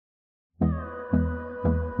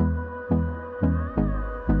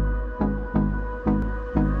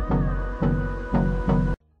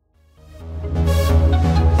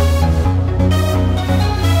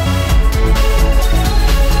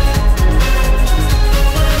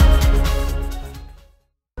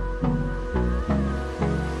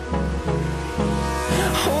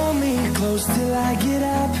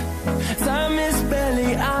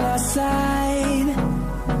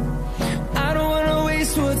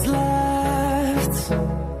what's left.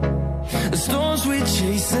 The storms we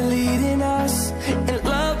chase are leading us, and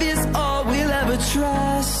love is all we'll ever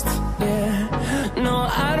trust. Yeah, no,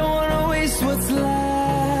 I don't wanna waste what's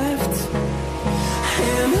left.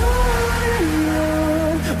 And on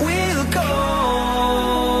we'll go,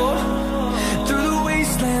 through the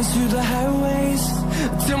wastelands, through the highways,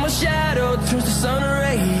 till my shadow turns to sun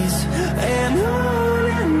rays. And on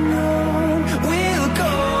we'll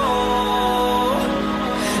go,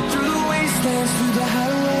 through the wastelands, through the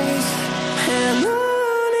highways, and on.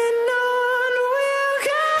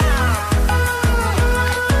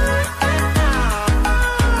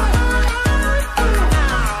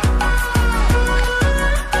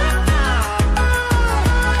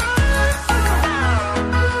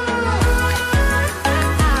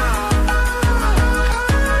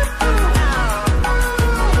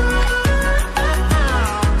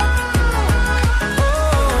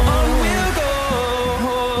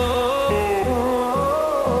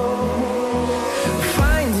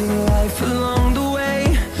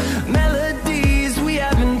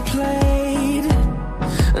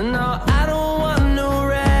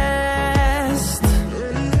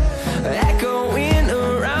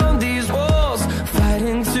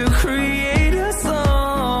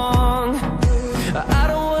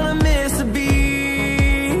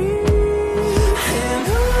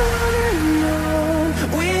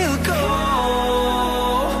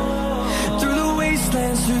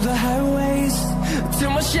 Through the highways,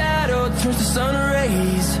 till my shadow turns to sun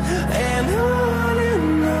rays. And on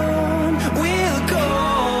we'll go,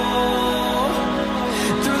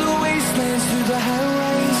 through the wastelands, through the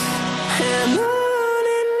highways, and on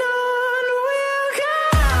we'll go.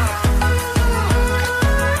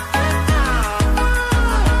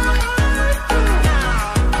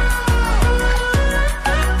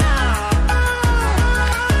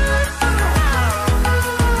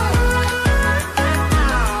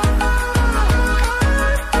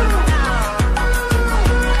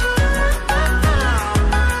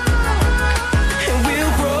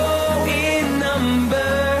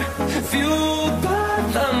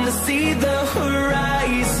 See the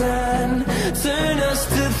horizon turn us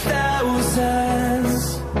to thousands,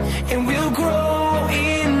 and we'll grow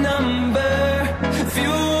in number,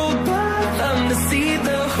 fueled by them. To see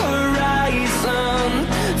the horizon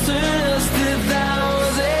turn us to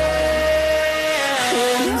thousands,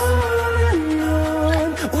 and on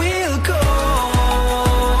we'll go,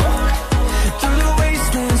 through the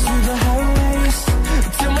wastelands, through the highways,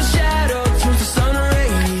 till my shadow turns to sun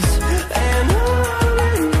rays. And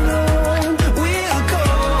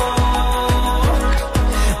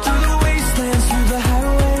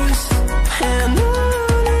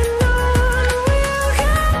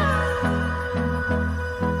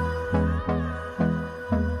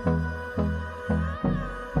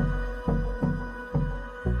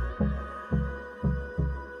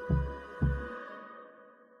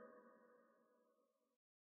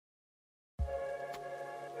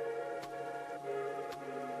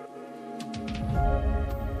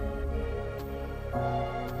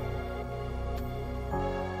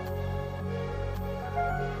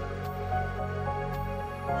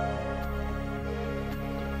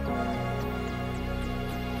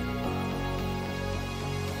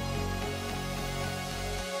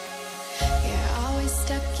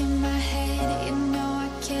stuck in my head, you know I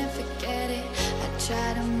can't forget it. I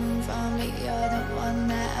try to move on, but you're the one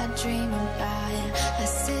that I dream about. I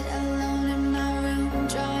sit alone in my room,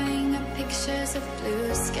 drawing up pictures of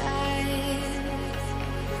blue skies.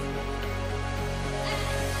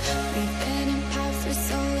 We've been apart for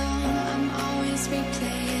so long, I'm always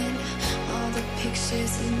replaying all the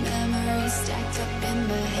pictures and memories stacked up